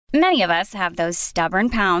Many of us have those stubborn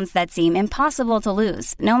pounds that seem impossible to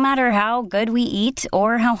lose, no matter how good we eat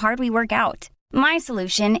or how hard we work out. My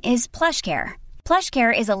solution is PlushCare.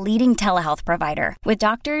 PlushCare is a leading telehealth provider with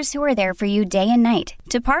doctors who are there for you day and night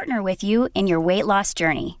to partner with you in your weight loss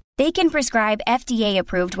journey. They can prescribe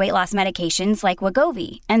FDA-approved weight loss medications like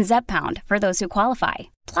Wegovy and Zepbound for those who qualify.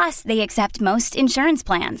 Plus, they accept most insurance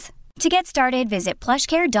plans. To get started, visit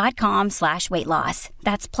plushcare.com/weightloss.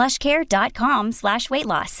 That's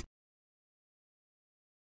plushcare.com/weightloss.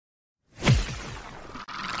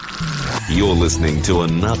 You're listening to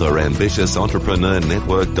another Ambitious Entrepreneur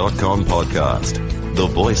Network.com podcast. The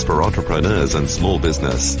voice for entrepreneurs and small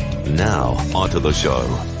business. Now, onto the show.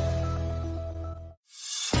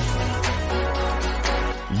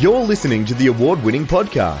 You're listening to the award-winning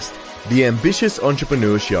podcast, The Ambitious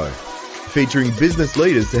Entrepreneur Show, featuring business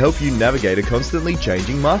leaders to help you navigate a constantly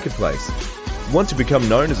changing marketplace. Want to become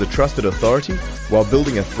known as a trusted authority while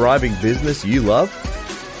building a thriving business you love?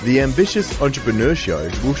 The Ambitious Entrepreneur Show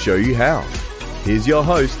will show you how. Here's your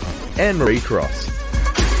host, Anne-Marie Cross.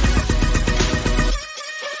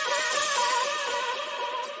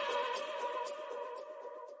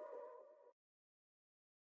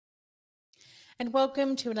 And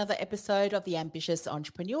welcome to another episode of the Ambitious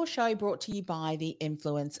Entrepreneur Show, brought to you by the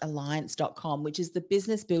InfluenceAlliance.com, which is the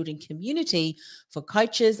business building community for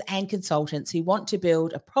coaches and consultants who want to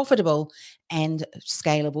build a profitable and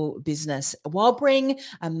scalable business while bring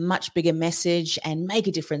a much bigger message and make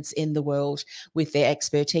a difference in the world with their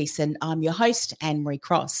expertise. And I'm your host, Anne-Marie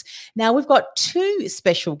Cross. Now, we've got two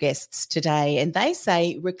special guests today, and they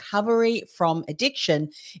say recovery from addiction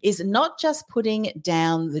is not just putting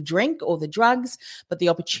down the drink or the drugs, but the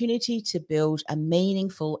opportunity to build a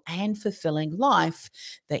meaningful and fulfilling life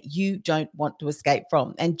that you don't want to escape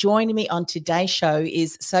from. And joining me on today's show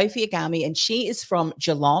is Sophie Agami, and she is from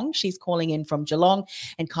Geelong. She's calling in from Geelong,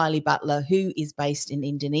 and Kylie Butler, who is based in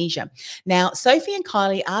Indonesia. Now, Sophie and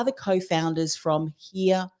Kylie are the co-founders from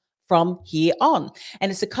Here On.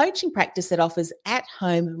 And it's a coaching practice that offers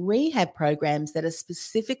at-home rehab programs that are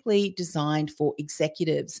specifically designed for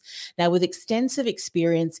executives. Now, with extensive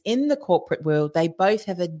experience in the corporate world, they both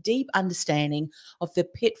have a deep understanding of the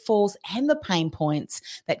pitfalls and the pain points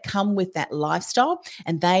that come with that lifestyle,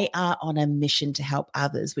 and they are on a mission to help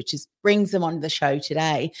others, which brings them on the show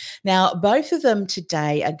today. Now, both of them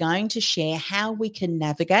today are going to share how we can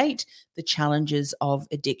navigate the challenges of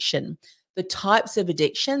addiction, the types of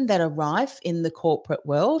addiction that are rife in the corporate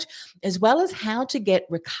world, as well as how to get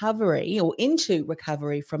recovery or into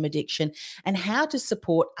recovery from addiction and how to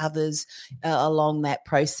support others along that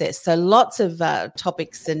process. So lots of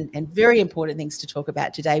topics and very important things to talk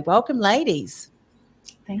about today. Welcome, ladies.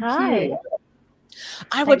 Thank you.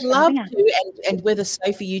 I would love to, and whether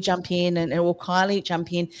Sophie, you jump in or Kylie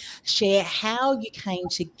jump in, share how you came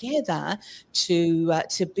together to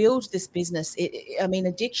build this business.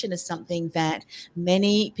 Addiction is something that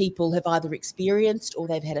many people have either experienced or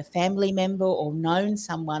they've had a family member or known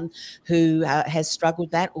someone who has struggled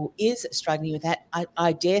with that or is struggling with that.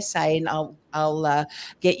 I dare say, and I'll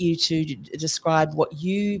get you to describe what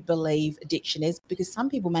you believe addiction is, because some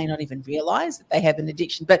people may not even realize that they have an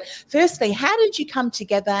addiction. But firstly, how did you come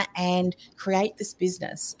together and create this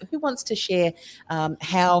business? Who wants to share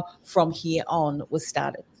how From Here On was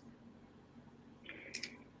started?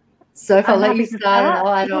 So if I'll let you start, and I'll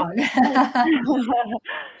add on.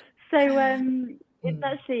 It's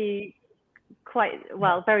actually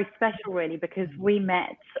very special really, because we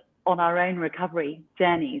met on our own recovery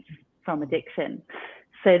journeys from addiction.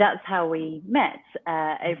 So that's how we met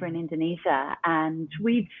over in Indonesia. And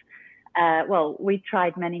we'd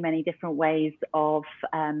tried many different ways of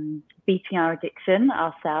beating our addiction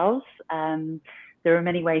ourselves. There are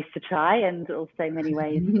many ways to try, and also many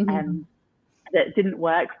ways that didn't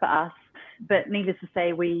work for us. But needless to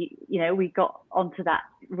say, we got onto that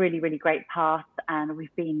really great path, and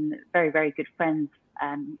we've been very good friends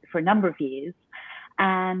for a number of years,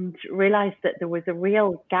 and realized that there was a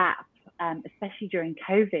real gap, especially during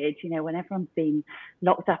COVID, when everyone's been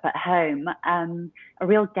locked up at home, a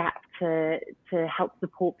real gap to help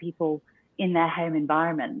support people in their home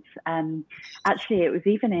environment. Actually, it was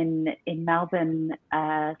even in Melbourne,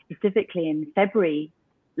 specifically in February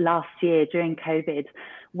last year during COVID,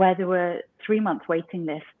 where there were 3 month waiting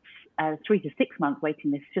lists, 3 to 6 month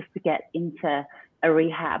waiting lists just to get into a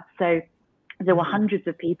rehab. So there were hundreds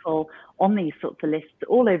of people on these sorts of lists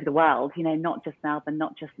all over the world, not just Melbourne,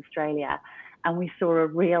 not just Australia. And we saw a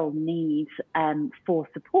real need for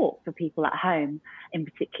support for people at home, in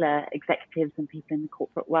particular executives and people in the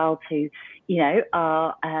corporate world who,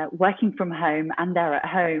 are working from home and they're at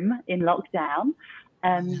home in lockdown.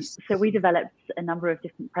 So we developed a number of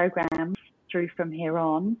different programs through From Here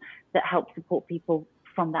On that help support people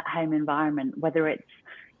from that home environment, whether it's,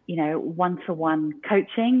 you know, one-to-one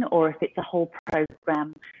coaching, or if it's a whole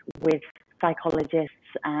program with psychologists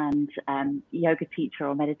and yoga teacher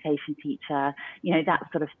or meditation teacher, you know, that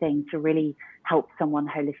sort of thing, to really help someone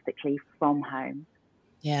holistically from home.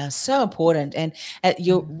 Yeah, so important. And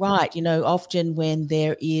you're right, you know, often when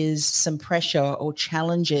there is some pressure or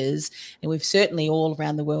challenges, and we've certainly all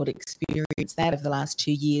around the world experienced that over the last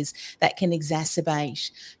 2 years, that can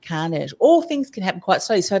exacerbate, can't it? All things can happen quite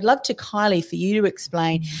slowly. So I'd love to, Kylie, for you to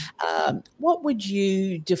explain what would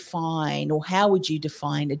you define, or how would you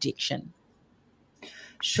define addiction?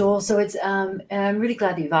 Sure. So it's, and I'm really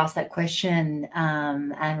glad that you've asked that question,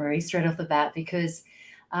 Anne-Marie, straight off the bat, because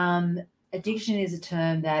addiction is a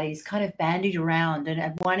term that is kind of bandied around, and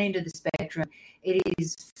at one end of the spectrum, it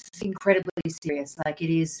is incredibly serious. Like it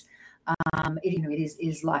is, it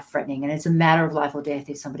is life-threatening, and it's a matter of life or death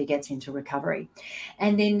if somebody gets into recovery.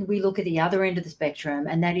 And then we look at the other end of the spectrum,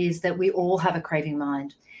 and that is that we all have a craving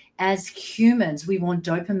mind. As humans, we want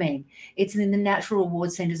dopamine. It's in the natural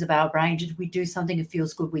reward centers of our brain. If we do something that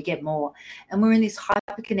feels good, we get more. And we're in this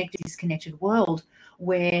hyper-connected, disconnected world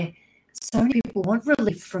where so many people want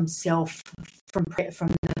relief from self, from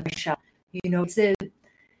the pressure. You know,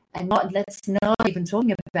 let's not even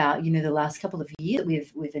talking about, you know, the last couple of years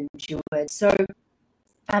we've endured. So,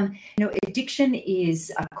 you know, addiction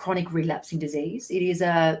is a chronic relapsing disease. It is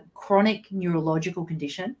a chronic neurological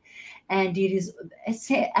condition, and it is,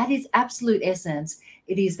 at its absolute essence,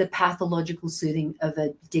 it is the pathological soothing of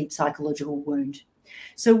a deep psychological wound.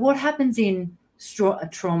 So what happens in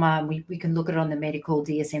trauma, and we can look at it on the medical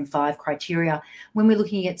DSM-5 criteria. When we're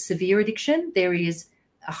looking at severe addiction, there is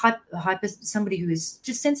somebody who is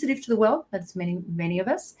just sensitive to the world. That's many of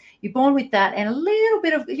us. You're born with that, and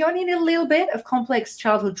you only need a little bit of complex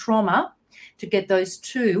childhood trauma to get those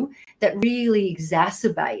two that really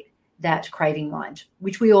exacerbate that craving mind,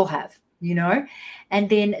 which we all have, you know. And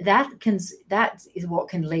then that is what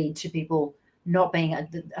can lead to people not being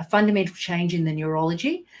a fundamental change in the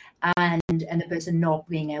neurology, and the person not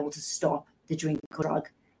being able to stop the drink or drug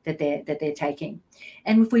that they're taking.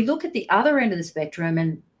 And if we look at the other end of the spectrum,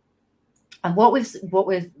 and what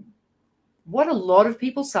a lot of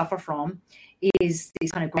people suffer from is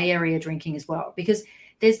this kind of gray area drinking as well, because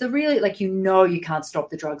there's the really, like, you know, you can't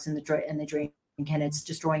stop the drugs and the drink, and it's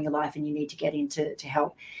destroying your life, and you need to get into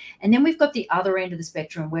help. And then we've got the other end of the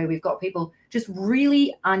spectrum where we've got people just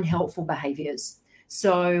really unhelpful behaviors.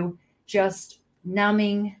 So just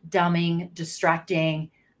numbing, dumbing, distracting,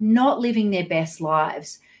 not living their best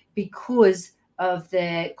lives because of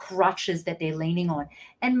the crutches that they're leaning on.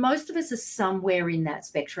 And most of us are somewhere in that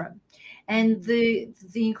spectrum. And the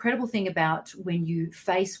incredible thing about when you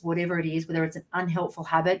face whatever it is, whether it's an unhelpful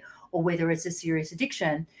habit or whether it's a serious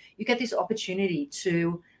addiction, you get this opportunity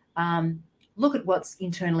to look at what's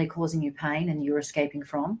internally causing you pain and you're escaping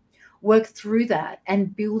from, work through that,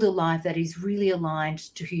 and build a life that is really aligned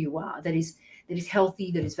to who you are, that is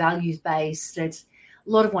healthy, that is values-based. It's a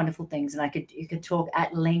lot of wonderful things, and you could talk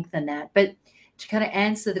at length on that. But to kind of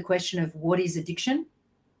answer the question of what is addiction,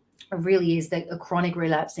 it really is a chronic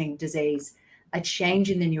relapsing disease, a change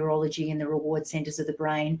in the neurology and the reward centers of the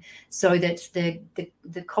brain, so that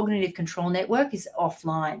the cognitive control network is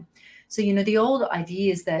offline. So, you know, the old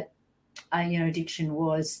idea is that, addiction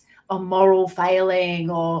was a moral failing,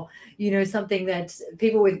 or, you know, something that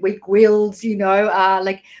people with weak wills, you know,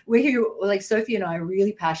 like Sophie and I are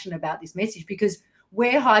really passionate about this message, because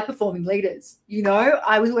we're high-performing leaders. You know,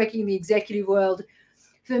 I was working in the executive world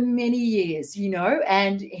for many years, you know,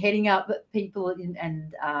 and heading up people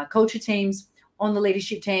and culture teams on the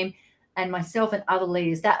leadership team, and myself and other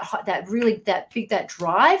leaders, that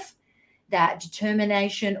drive, that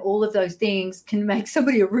determination, all of those things can make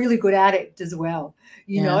somebody a really good addict as well,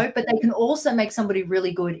 you know, but they can also make somebody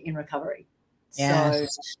really good in recovery. Yeah. So,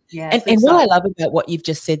 yeah. And what I love about what you've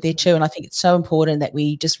just said there too, and I think it's so important that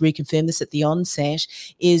we just reconfirm this at the onset,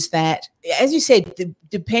 is that, as you said,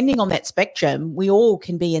 depending on that spectrum, we all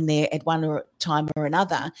can be in there at one time or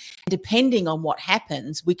another. And depending on what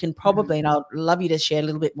happens, we can probably, and I'd love you to share a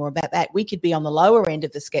little bit more about that, we could be on the lower end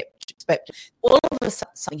of the spectrum. All of a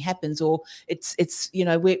sudden something happens, or it's you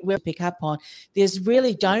know, we'll pick up on. There's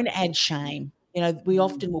really, don't add shame. You know, we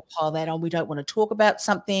often will pile that on. We don't want to talk about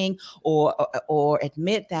something or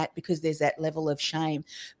admit that, because there's that level of shame.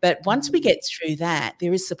 But once we get through that,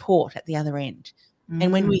 there is support at the other end.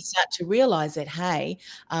 And when we start to realize that, hey,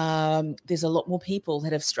 there's a lot more people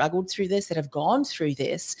that have struggled through this, that have gone through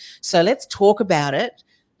this. So let's talk about it.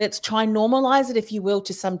 Let's try and normalize it, if you will,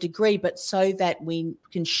 to some degree, but so that we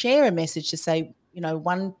can share a message to say,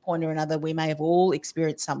 one point or another, we may have all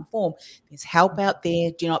experienced some form. There's help out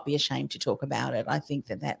there. Do not be ashamed to talk about it. I think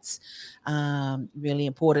that's really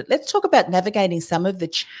important. Let's talk about navigating some of the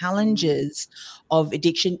challenges of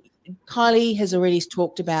addiction. Kylie has already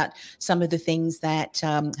talked about some of the things that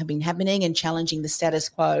have been happening and challenging the status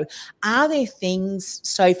quo. Are there things,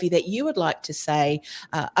 Sophie, that you would like to say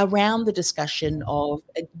around the discussion of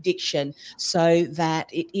addiction so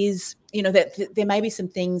that it is, that there may be some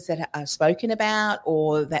things that are spoken about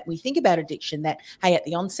or that we think about addiction that, hey, at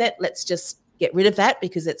the onset, let's just get rid of that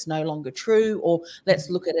because it's no longer true, or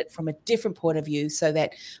let's look at it from a different point of view so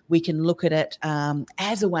that we can look at it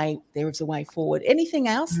as there is a way forward. Anything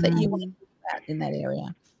else that you want to talk about in that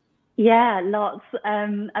area? Yeah, lots.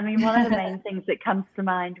 One of the main things that comes to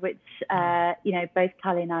mind, which, both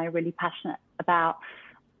Kylie and I are really passionate about,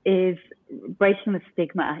 is breaking the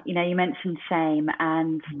stigma. You mentioned shame,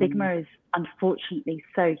 and stigma is unfortunately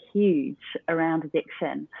so huge around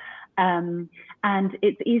addiction. And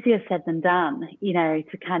it's easier said than done,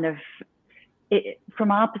 to kind of,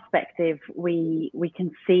 from our perspective, we can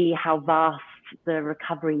see how vast the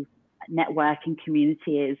recovery network and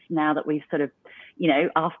community is now that we've sort of,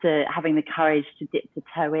 after having the courage to dip the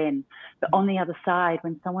toe in. But on the other side,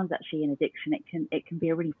 when someone's actually in addiction, it can be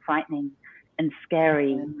a really frightening and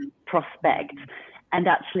scary prospect. And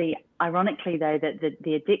actually, ironically, though, that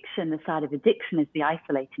the addiction, the side of addiction is the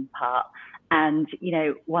isolating part. And,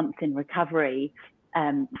 once in recovery,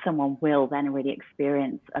 someone will then really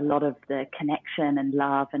experience a lot of the connection and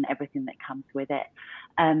love and everything that comes with it.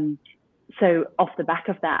 So off the back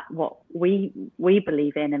of that, what we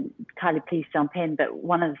believe in, and Kylie, please jump in, but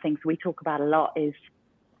one of the things we talk about a lot is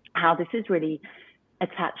how this is really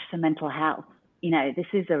attached to mental health. This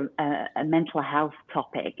is a mental health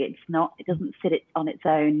topic. It doesn't sit on its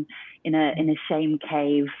own in a shame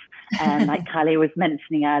cave, like Kylie was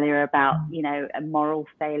mentioning earlier about, a moral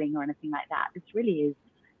failing or anything like that. This really is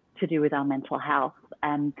to do with our mental health.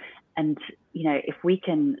 And if we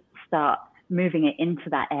can start moving it into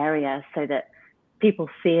that area so that people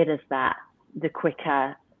see it as that, the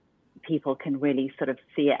quicker people can really sort of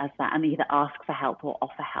see it as that and either ask for help or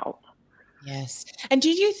offer help. Yes. And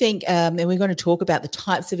did you think, and we're going to talk about the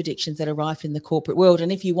types of addictions that are rife in the corporate world,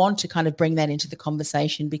 and if you want to kind of bring that into the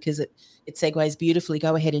conversation because it segues beautifully,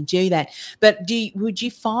 go ahead and do that. But would you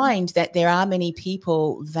find that there are many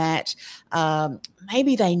people that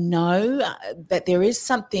maybe they know that there is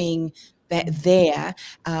something there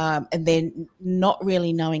and then not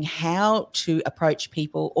really knowing how to approach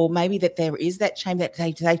people, or maybe that there is that shame that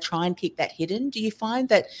they try and keep that hidden? Do you find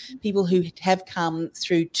that people who have come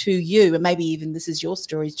through to you, and maybe even this is your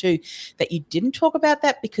story too, that you didn't talk about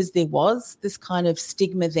that because there was this kind of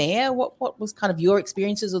stigma there? What was kind of your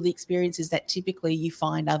experiences, or the experiences that typically you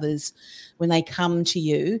find others when they come to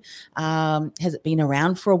you? Has it been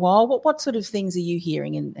around for a while? What sort of things are you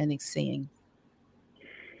hearing and seeing?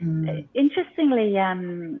 Interestingly,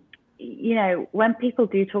 when people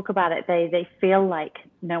do talk about it, they feel like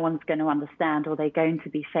no one's going to understand or they're going to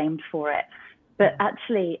be shamed for it. But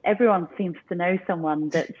actually, everyone seems to know someone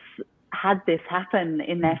that's had this happen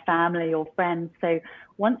in their family or friends. So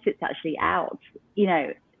once it's actually out,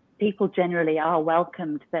 people generally are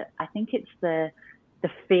welcomed. But I think it's the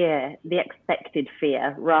fear, the expected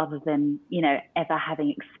fear, rather than, ever having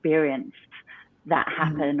experienced that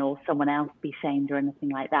happen or someone else be shamed or anything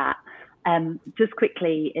like that. Just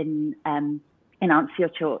quickly in answer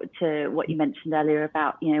to what you mentioned earlier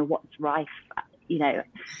about, what's rife, in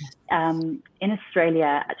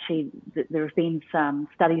Australia, actually, there have been some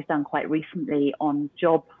studies done quite recently on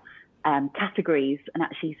job categories, and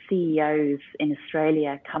actually CEOs in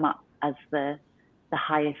Australia come up as the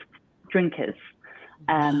highest drinkers.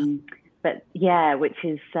 But yeah, which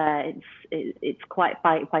is it's quite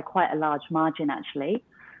by quite a large margin actually.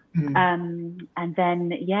 And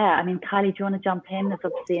then Kylie, do you want to jump in? There's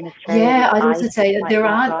obviously in Australia. Yeah, I'd also say there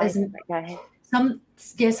aren't go ahead. some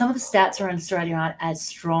of the stats around Australia aren't as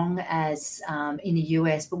strong as in the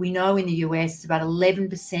US, but we know in the US it's about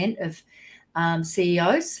 11% of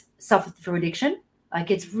CEOs suffer from addiction. Like,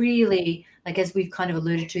 it's really, like, as we've kind of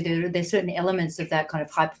alluded to, there's certain elements of that kind of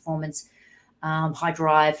high performance, high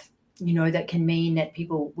drive, that can mean that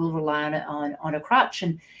people will rely on a crutch.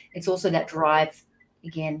 And it's also that drive,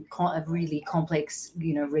 again, of really complex,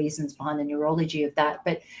 reasons behind the neurology of that.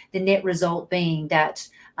 But the net result being that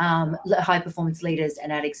high performance leaders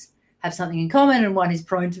and addicts have something in common, and one is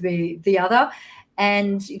prone to be the other.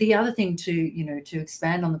 And the other thing to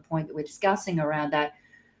expand on the point that we're discussing around that,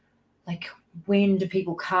 like, when do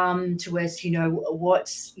people come to us,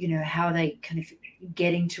 what's, how are they kind of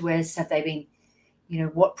getting to us? Have they been,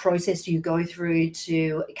 what process do you go through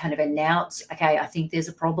to kind of announce, okay, I think there's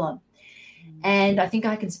a problem. And I think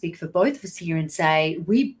I can speak for both of us here and say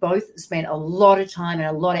we both spent a lot of time and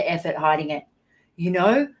a lot of effort hiding it.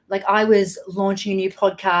 Like I was launching a new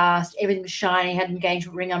podcast, everything was shiny, had an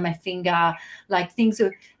engagement ring on my finger, like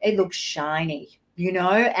it looked shiny,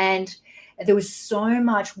 and there was so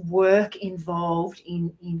much work involved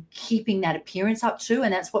in keeping that appearance up too.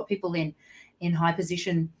 And that's what people in high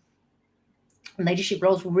position leadership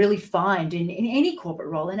roles will really find in any corporate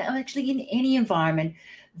role, and actually in any environment,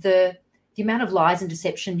 the amount of lies and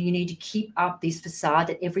deception you need to keep up this facade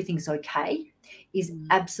that everything's okay is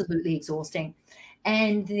absolutely exhausting.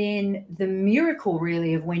 And then the miracle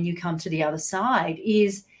really of when you come to the other side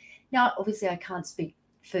is, now obviously I can't speak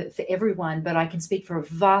for everyone, but I can speak for a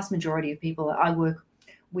vast majority of people that I work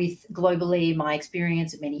with globally, my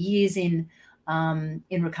experience of many years in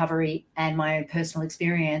recovery and my own personal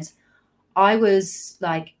experience. I was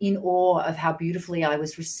like in awe of how beautifully I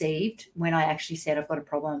was received when I actually said I've got a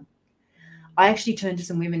problem. I actually turned to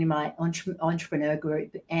some women in my entrepreneur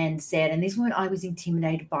group and said, and these women I was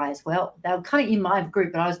intimidated by as well. They were kind of in my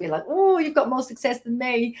group, but I was being like, oh, you've got more success than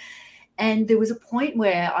me. And there was a point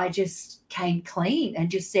where I just came clean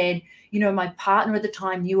and just said, my partner at the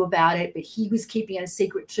time knew about it, but he was keeping it a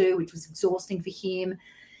secret too, which was exhausting for him.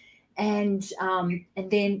 And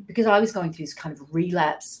then because I was going through this kind of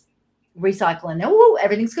relapse, recycle, and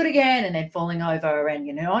everything's good again, and then falling over, and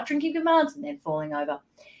not drinking for months, and then falling over.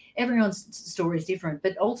 Everyone's story is different,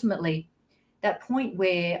 but ultimately that point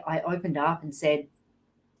where I opened up and said,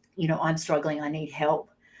 I'm struggling, I need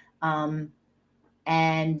help. And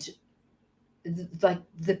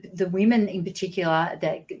the women in particular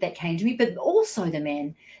that came to me, but also the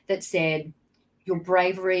men that said, your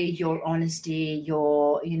bravery, your honesty,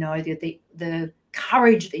 your, the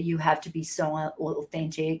courage that you have to be so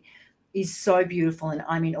authentic is so beautiful, and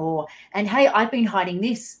I'm in awe. And hey, I've been hiding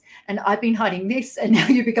this and I've been hiding this, and now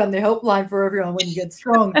you become the helpline for everyone when you get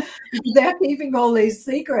strong. They're keeping all these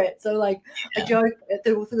secrets. So like I joke,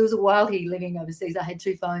 there was a while here living overseas, I had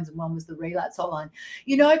 2 phones, and one was the relapse hotline,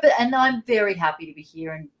 and I'm very happy to be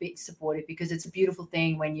here and be supportive, because it's a beautiful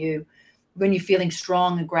thing when you're feeling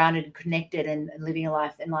strong and grounded and connected and living a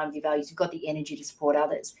life in line with your values. You've got the energy to support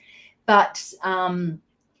others. But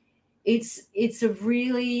it's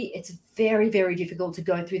very, very difficult to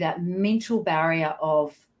go through that mental barrier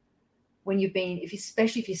of when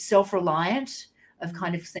especially if you're self-reliant, of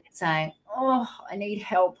kind of saying, oh, I need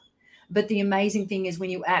help. But the amazing thing is when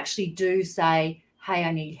you actually do say, hey,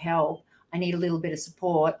 I need help, I need a little bit of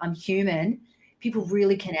support, I'm human, people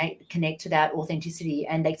really connect to that authenticity,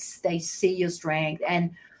 and they see your strength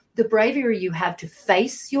and the bravery you have to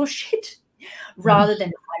face your shit rather than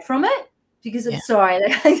hide from it. Because it's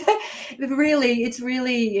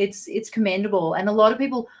it's commendable. And a lot of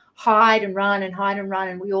people hide and run,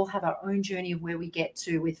 and we all have our own journey of where we get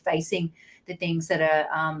to with facing the things that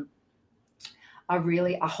are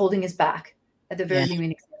holding us back. At the very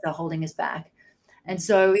beginning, are holding us back. And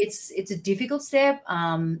so it's a difficult step.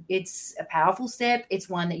 It's a powerful step. It's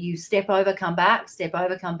one that you step over, come back,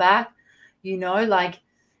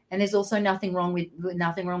 and there's also nothing wrong with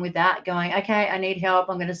that. Going, okay, I need help.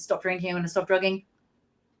 I'm going to stop drinking. I'm going to stop drugging.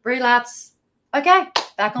 Relapse. Okay,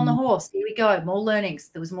 back on the horse. Here we go. More learnings.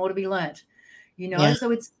 There was more to be learned.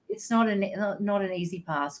 So it's not an easy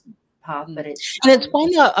path, but it's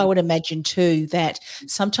one I would imagine too that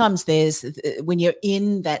sometimes there's when you're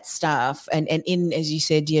in that stuff and in, as you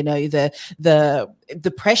said,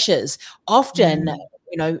 the pressures often.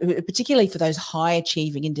 Particularly for those high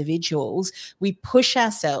achieving individuals, we push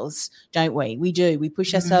ourselves, don't we? We do. We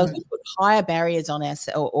push ourselves. We put higher barriers on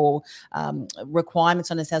ourselves or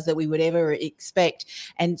requirements on ourselves that we would ever expect.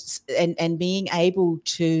 And being able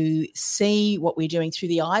to see what we're doing through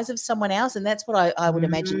the eyes of someone else. And that's what I would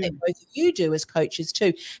imagine that both of you do as coaches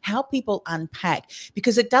too, how people unpack,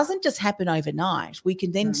 because it doesn't just happen overnight. We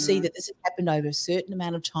can then see that this has happened over a certain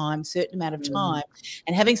amount of time,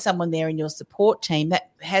 and having someone there in your support team that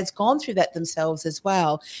has gone through that themselves as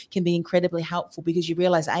well can be incredibly helpful, because you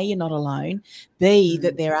realize A, you're not alone, B,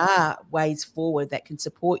 that there are ways forward that can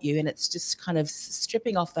support you, and it's just kind of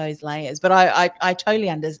stripping off those layers. But I totally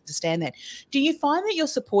understand that. Do you find that you're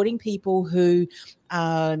supporting people who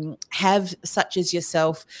have, such as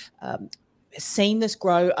yourself, seen this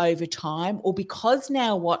grow over time, or because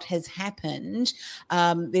now what has happened,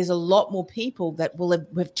 there's a lot more people that will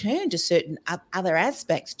have turned to certain other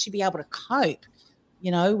aspects to be able to cope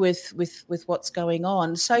with what's going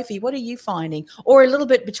on? Sophie, what are you finding? Or a little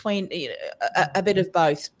bit between, a bit of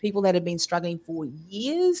both, people that have been struggling for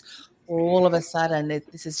years, or all of a sudden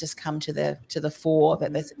this has just come to the fore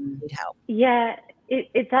that there's need help? Yeah,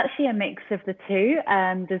 It's actually a mix of the two.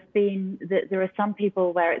 There are some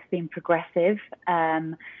people where it's been progressive.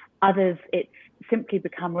 Others, it's simply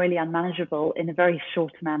become really unmanageable in a very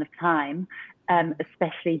short amount of time,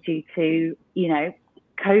 especially due to,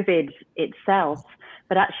 COVID itself.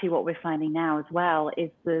 But actually what we're finding now as well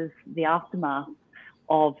is there's the aftermath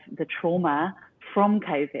of the trauma from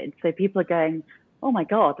COVID. So people are going, oh my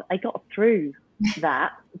God, I got through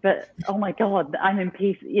that, but oh my God, I'm in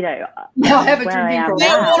peace, now I have a drinking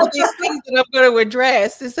problem. All of these things that I've got to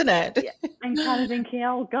address, isn't it? I'm kind of thinking,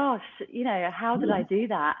 oh gosh, how did I do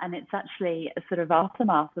that? And it's actually a sort of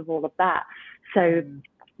aftermath of all of that. So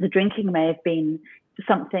the drinking may have been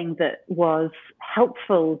something that was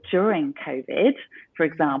helpful during COVID, for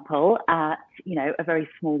example, at a very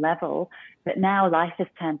small level, but now life has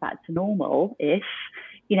turned back to normal-ish.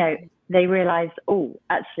 They realized, oh,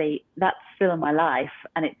 actually, that's still in my life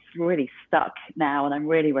and it's really stuck now and I'm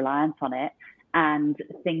really reliant on it, and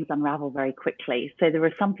things unravel very quickly. So there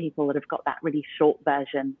are some people that have got that really short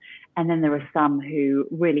version, and then there are some who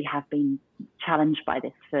really have been challenged by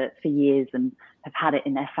this for years and have had it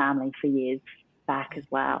in their family for years back as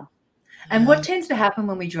well. And what tends to happen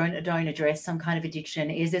when we don't address some kind of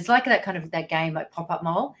addiction is it's like that game like Pop-Up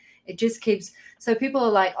Mole. It just keeps, so people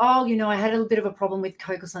are like, oh, I had a little bit of a problem with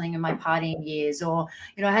Coke or something in my partying years, or,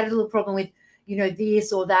 I had a little problem with,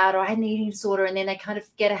 this or that, or I had an eating disorder, and then they kind of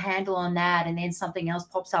get a handle on that, and then something else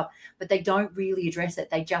pops up, but they don't really address it.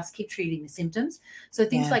 They just keep treating the symptoms. So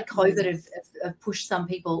things like COVID have pushed some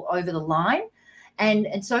people over the line,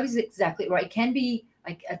 and so is exactly right. It can be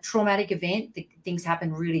like a traumatic event, things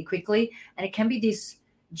happen really quickly, and it can be this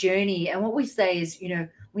journey. And what we say is,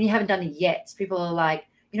 when you haven't done it yet, people are like,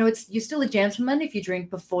 you're still a gentleman if you drink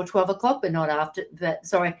before 12 o'clock, but not after.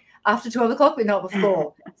 After 12 o'clock, but not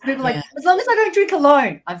before. So people are like, as long as I don't drink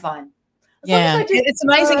alone, I'm fine. It's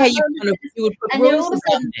amazing how you would put and rules. then all of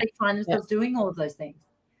a sudden they find themselves doing all of those things.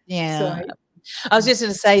 Yeah. So, I was just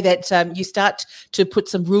going to say that you start to put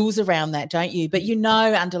some rules around that, don't you? But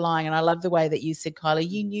underlying, and I love the way that you said, Kylie,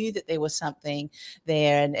 you knew that there was something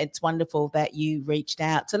there, and it's wonderful that you reached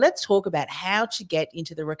out. So let's talk about how to get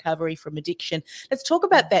into the recovery from addiction. Let's talk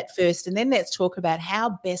about that first, and then let's talk about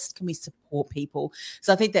how best can we support people.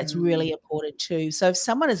 So I think that's really important too. So if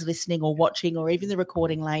someone is listening or watching or even the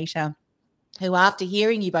recording later, who after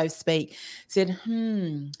hearing you both speak said,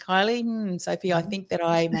 Kylie, Sophie, I think that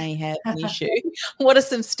I may have an issue. What are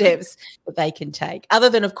some steps that they can take? Other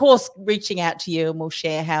than, of course, reaching out to you, and we'll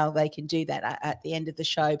share how they can do that at the end of the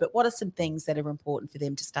show. But what are some things that are important for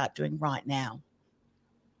them to start doing right now?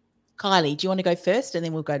 Kylie, do you want to go first, and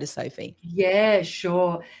then we'll go to Sophie? Yeah,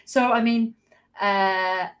 sure. So,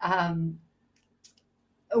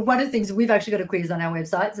 one of the things, we've actually got a quiz on our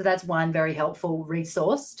website. So that's one very helpful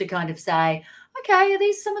resource to kind of say, okay, are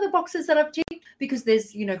these some of the boxes that I've ticked? Because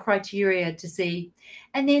there's, criteria to see.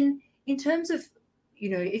 And then in terms of,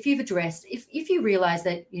 if you've addressed, if you realize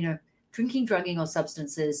that, drinking, drugging or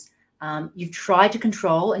substances, you've tried to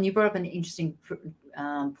control, and you brought up an interesting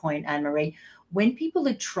point, Anne-Marie, when people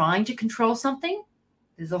are trying to control something,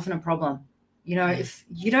 there's often a problem. If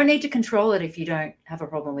you don't need to control it if you don't have a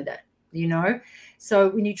problem with it. So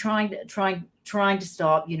when you're trying to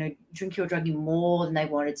stop, drinking or drugging more than they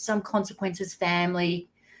wanted, some consequences, family,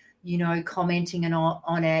 commenting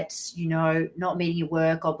on it, not meeting your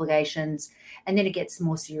work obligations, and then it gets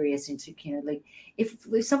more serious into, like if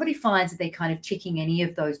somebody finds that they're kind of ticking any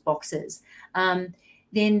of those boxes,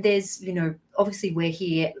 then there's, obviously we're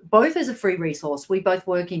here both as a free resource. We both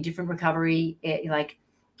work in different recovery,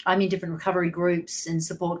 I'm in different recovery groups and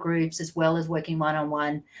support groups, as well as working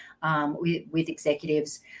one-on-one with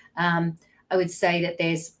executives. I would say that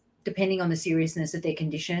there's, depending on the seriousness of their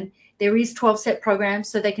condition, there is 12-step programs,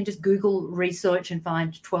 so they can just Google research and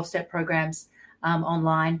find 12-step programs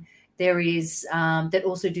online. There is that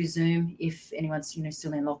also do Zoom if anyone's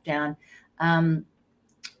still in lockdown,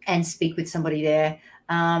 and speak with somebody there.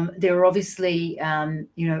 There are obviously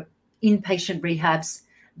inpatient rehabs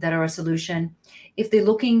that are a solution. If they're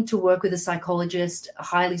looking to work with a psychologist, I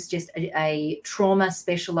highly suggest a trauma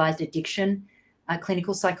specialized addiction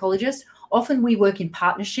clinical psychologist. Often we work in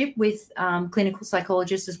partnership with clinical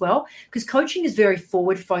psychologists as well, because coaching is very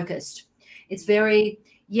forward focused. It's very,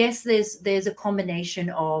 yes, there's a combination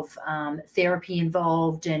of therapy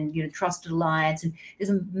involved and trusted alliance, and there's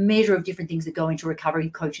a measure of different things that go into recovery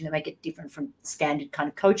coaching that make it different from standard kind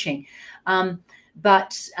of coaching.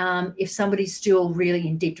 But if somebody's still really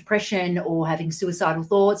in deep depression or having suicidal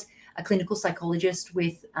thoughts, a clinical psychologist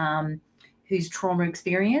with who's trauma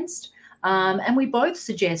experienced. And we both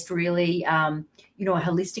suggest really, a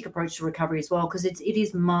holistic approach to recovery as well, because it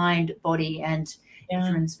is mind, body, and if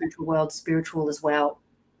you're in the spiritual world, spiritual as well.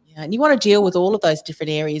 Yeah, and you want to deal with all of those different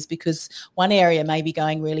areas, because one area may be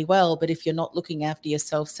going really well, but if you're not looking after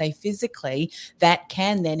yourself, say physically, that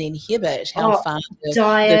can then inhibit how far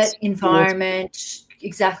diet, environment,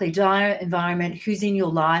 exactly, diet, environment, who's in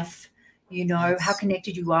your life, how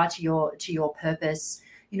connected you are to your purpose.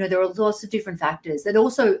 There are lots of different factors that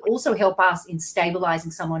also help us in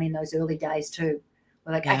stabilizing someone in those early days too.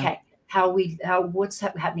 We're like, okay, what's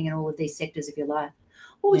happening in all of these sectors of your life?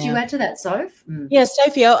 What would you add to that, Soph? Yeah,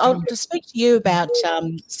 Sophie, I'll just speak to you about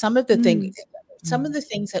some of the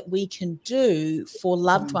things that we can do for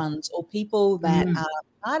loved ones or people that are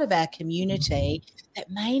part of our community that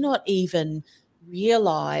may not even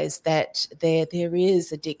realize that there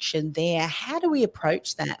is addiction there. How do we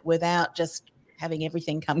approach that without just having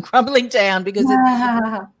everything come crumbling down? Because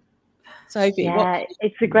Sophie,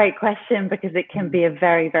 it's a great question, because it can be a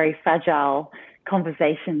very, very fragile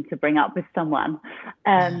conversation to bring up with someone.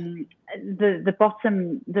 The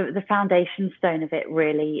foundation stone of it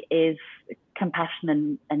really is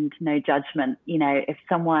compassion and no judgment. If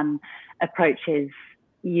someone approaches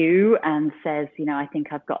you and says, I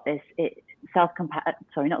think I've got this,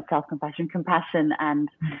 compassion and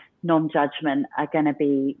non-judgment are going to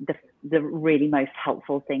be the really most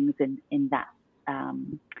helpful things in that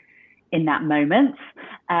moment.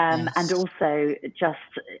 And also, just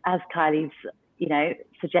as Kylie's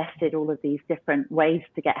suggested, all of these different ways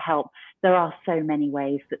to get help. There are so many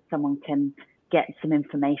ways that someone can get some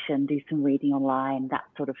information, do some reading online, that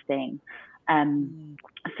sort of thing.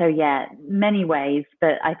 So many ways,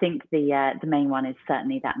 but I think the main one is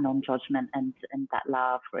certainly that non-judgment and that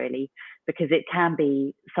love, really, because it can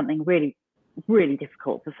be something really, really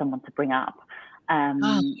difficult for someone to bring up.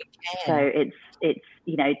 So it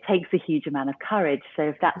takes a huge amount of courage. So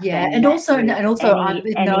if that's and also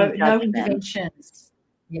no interventions.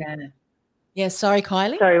 Sorry,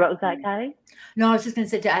 Kylie. Sorry, what was that, Kylie? No, I was just going to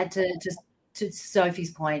say, to add to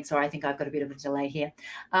Sophie's point. Sorry, I think I've got a bit of a delay here.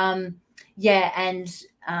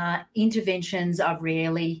 Interventions are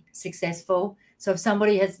rarely successful. So if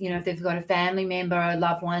somebody has, if they've got a family member, a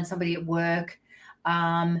loved one, somebody at work,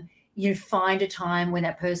 find a time when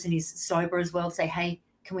that person is sober as well. Say, hey,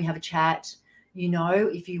 can we have a chat?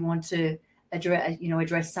 If you want to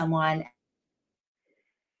address someone,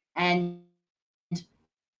 and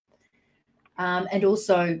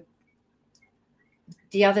also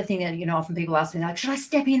the other thing that often people ask me, like, should I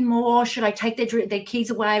step in more? Should I take their keys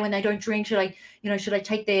away when they don't drink? Should I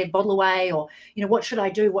take their bottle away? Or what should I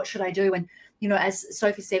do? What should I do? And as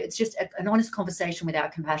Sophie said, it's just an honest conversation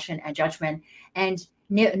without compassion and judgment, and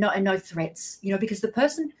no threats. Because the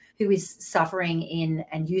person who is suffering in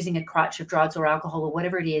and using a crutch of drugs or alcohol or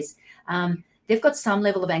whatever it is, they've got some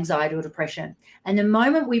level of anxiety or depression. And the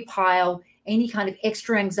moment we pile any kind of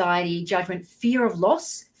extra anxiety, judgment, fear of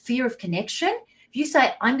loss, fear of connection, if you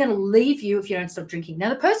say, I'm going to leave you if you don't stop drinking. Now,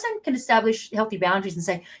 the person can establish healthy boundaries and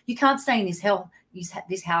say, you can't stay in this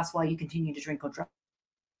house while you continue to drink or drug.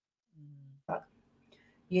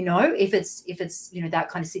 If it's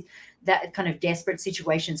that kind of desperate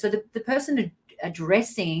situation. So the person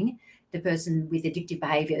addressing the person with addictive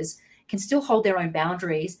behaviors can still hold their own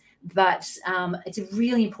boundaries, but it's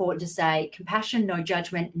really important to say compassion, no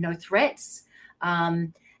judgment, no threats,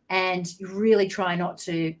 and really try not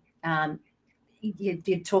to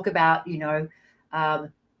you talk about, a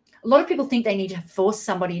lot of people think they need to force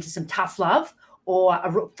somebody into some tough love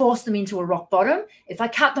or force them into a rock bottom. If I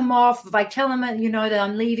cut them off, if I tell them, that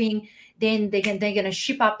I'm leaving, then they're going to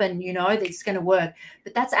ship up and, it's going to work.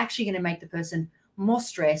 But that's actually going to make the person more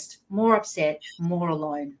stressed, more upset, more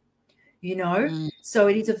alone, So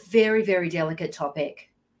it is a very, very delicate topic.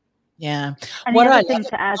 Yeah. And the other thing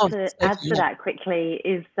to add to that quickly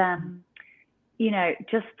is,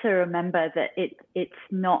 just to remember that it's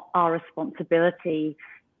not our responsibility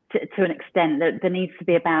to an extent that there needs to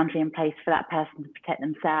be a boundary in place for that person to protect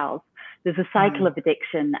themselves. There's a cycle of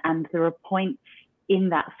addiction, and there are points in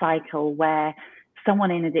that cycle where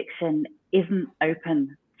someone in addiction isn't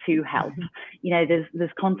open to help.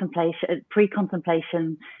 There's contemplation,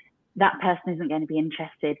 pre-contemplation, that person isn't going to be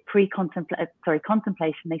interested.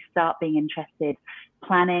 Contemplation, they start being interested.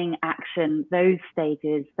 Planning, action, those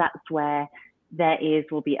stages, that's where their ears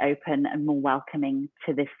will be open and more welcoming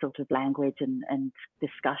to this sort of language and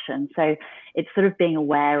discussion. So it's sort of being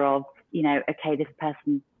aware of, okay, this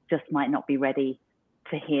person just might not be ready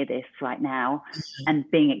to hear this right now, and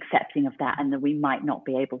being accepting of that, and that we might not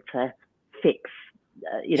be able to fix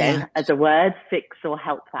as a word, fix or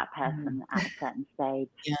help that person at a certain stage.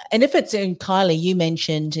 Yeah. And if it's in Kylie, you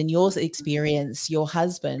mentioned in your experience, your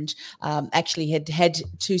husband actually had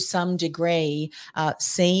to some degree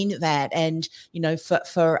seen that. And,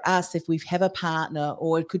 for us, if we have a partner,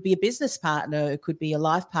 or it could be a business partner, it could be a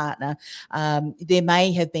life partner, there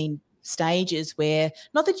may have been stages where,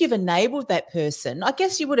 not that you've enabled that person, I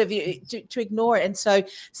guess you would have to ignore it. And so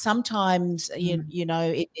sometimes,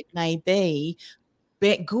 it may be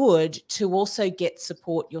good to also get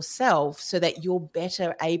support yourself, so that you're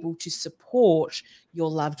better able to support your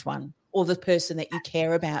loved one or the person that you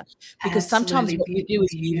care about. Because sometimes what we do is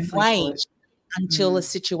we wait until a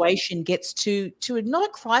situation gets to not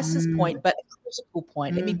a crisis point, but a critical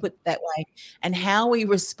point. Let me put it that way. And how we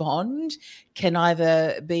respond can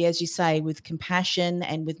either be, as you say, with compassion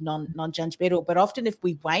and with non-judgmental. But often if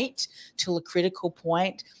we wait till a critical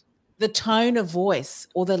point, the tone of voice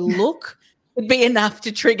or the look would be enough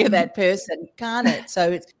to trigger that person, can't it?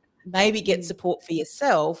 So it's maybe get support for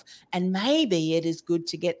yourself, and maybe it is good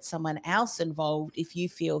to get someone else involved if you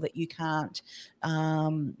feel that you can't,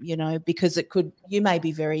 because you may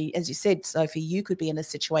be very, as you said, Sophie, you could be in a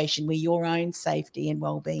situation where your own safety and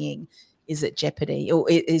well-being is at jeopardy, or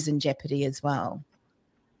it is in jeopardy as well.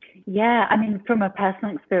 Yeah, I mean, from a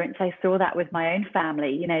personal experience, I saw that with my own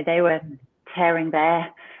family. They were tearing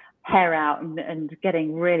their hair out and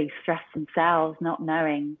getting really stressed themselves, not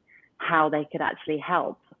knowing how they could actually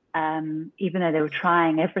help, even though they were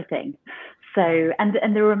trying everything. So,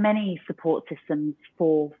 and there were many support systems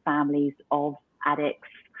for families of addicts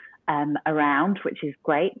around, which is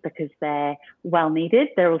great because they're well needed.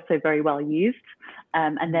 They're also very well used,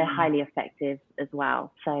 and they're highly effective as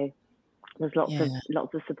well. So there's lots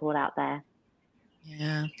of support out there.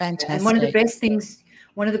 Yeah, fantastic. And one of the best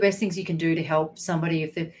things you can do to help somebody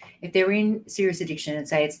if they're in serious addiction, and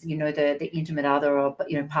say it's the intimate other or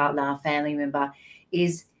partner, family member,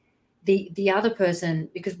 is the other person,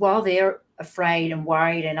 because while they're afraid and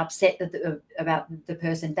worried and upset about the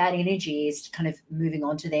person, that energy is kind of moving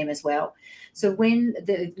on to them as well. So when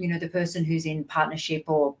the person who's in partnership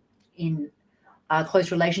or in a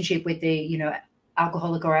close relationship with the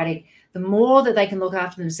alcoholic or addict, the more that they can look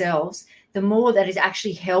after themselves, the more that is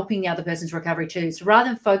actually helping the other person's recovery too. So rather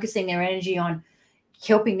than focusing their energy on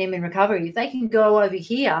helping them in recovery, if they can go over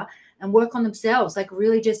here and work on themselves, like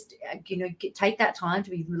really just, take that time to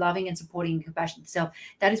be loving and supporting and compassionate themselves,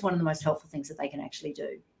 that is one of the most helpful things that they can actually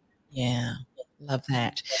do. Yeah, love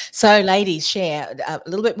that. So ladies, share a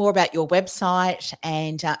little bit more about your website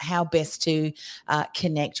and how best to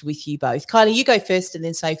connect with you both. Kylie, you go first, and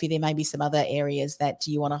then Sophie, there may be some other areas that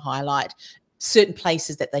you want to highlight, certain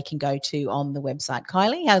places that they can go to on the website.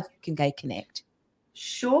 Kylie, how can they connect?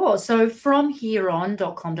 Sure. So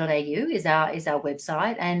fromhereon.com.au is our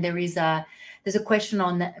website, and there's a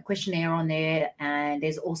questionnaire on there, and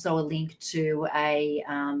there's also a link to a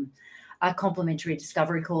complimentary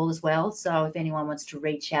discovery call as well. So if anyone wants to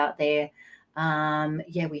reach out there,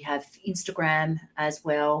 we have Instagram as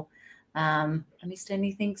well. I missed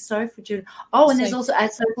anything, Sophie? And there's also,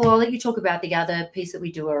 so I'll let you talk about the other piece that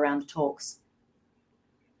we do around the talks.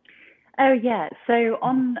 Oh, yeah. So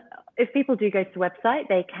if people do go to the website,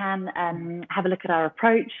 they can have a look at our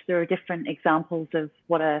approach. There are different examples of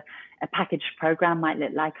what a packaged program might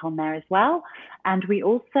look like on there as well. And we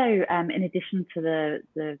also, in addition to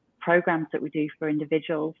the programs that we do for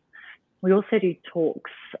individuals, we also do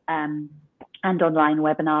talks and online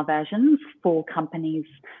webinar versions for companies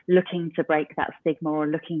looking to break that stigma or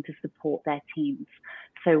looking to support their teams.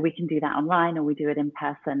 So we can do that online, or we do it in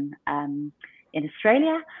person in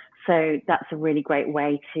Australia. So that's a really great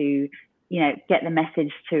way to, get the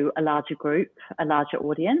message to a larger group, a larger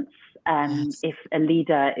audience. If a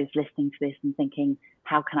leader is listening to this and thinking,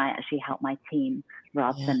 how can I actually help my team,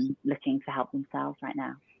 rather than looking to help themselves right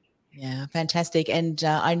now? Yeah, fantastic. And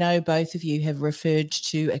I know both of you have referred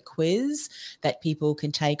to a quiz that people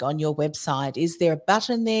can take on your website. Is there a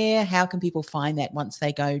button there? How can people find that once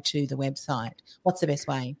they go to the website? What's the best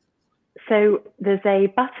way? So there's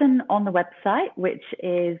a button on the website, which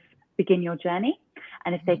is Begin Your Journey.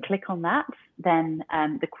 And if they click on that, then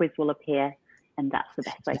the quiz will appear, and that's the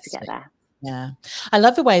best way to get there. Yeah. I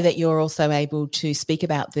love the way that you're also able to speak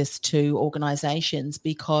about this to organisations,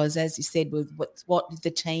 because as you said, with what the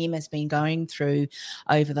team has been going through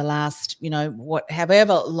over the last,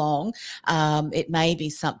 however long, it may be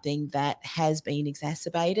something that has been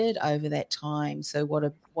exacerbated over that time. So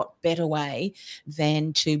what what better way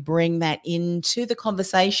than to bring that into the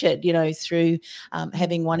conversation, through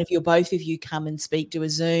having one of you or both of you come and speak, do a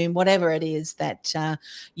Zoom, whatever it is that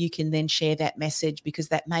you can then share that message, because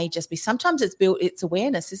that may just be, sometimes it's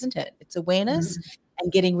awareness, isn't it? It's awareness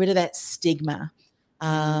and getting rid of that stigma.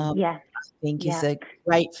 I think is a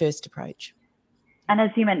great first approach. And as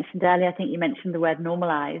you mentioned earlier, I think you mentioned the word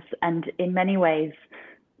normalize, and in many ways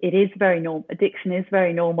it is very normal. Addiction is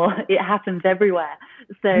very normal. It happens everywhere.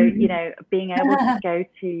 So, being able to go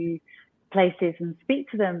to places and speak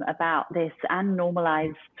to them about this and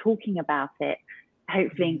normalize talking about it,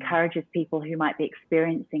 hopefully encourages people who might be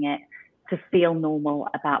experiencing it to feel normal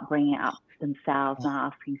about bringing it up themselves and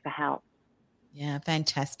asking for help. Yeah,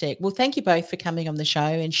 fantastic. Well, thank you both for coming on the show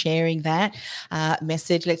and sharing that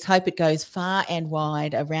message. Let's hope it goes far and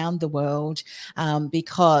wide around the world,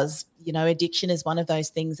 because, addiction is one of those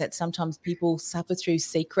things that sometimes people suffer through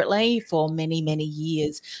secretly for many, many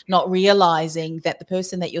years, not realizing that the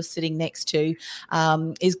person that you're sitting next to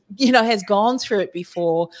has gone through it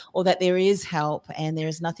before, or that there is help and there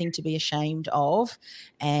is nothing to be ashamed of.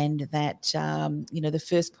 And that, the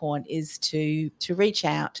first point is to reach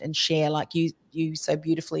out and share, like you so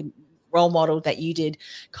beautifully role modeled that you did,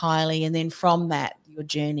 Kylie. And then from that, your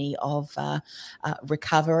journey of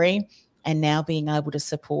recovery and now being able to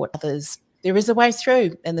support others. There is a way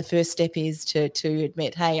through. And the first step is to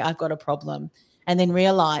admit, hey, I've got a problem. And then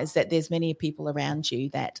realize that there's many people around you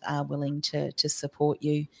that are willing to support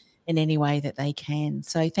you in any way that they can.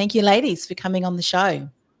 So thank you, ladies, for coming on the show.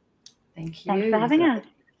 Thank you. Thanks for having us.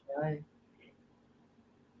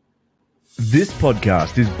 This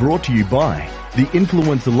podcast is brought to you by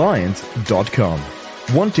theinfluencealliance.com.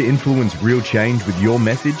 Want to influence real change with your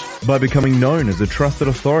message by becoming known as a trusted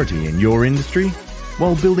authority in your industry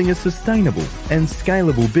while building a sustainable and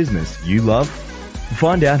scalable business you love?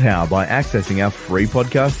 Find out how by accessing our free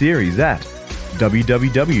podcast series at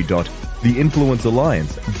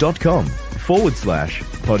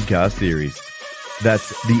www.theinfluencealliance.com/podcast series.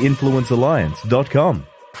 That's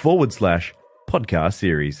theinfluencealliance.com/podcast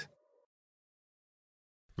series.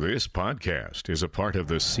 This podcast is a part of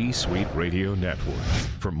the C-Suite Radio Network.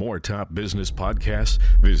 For more top business podcasts,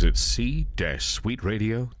 visit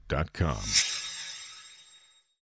c-suiteradio.com.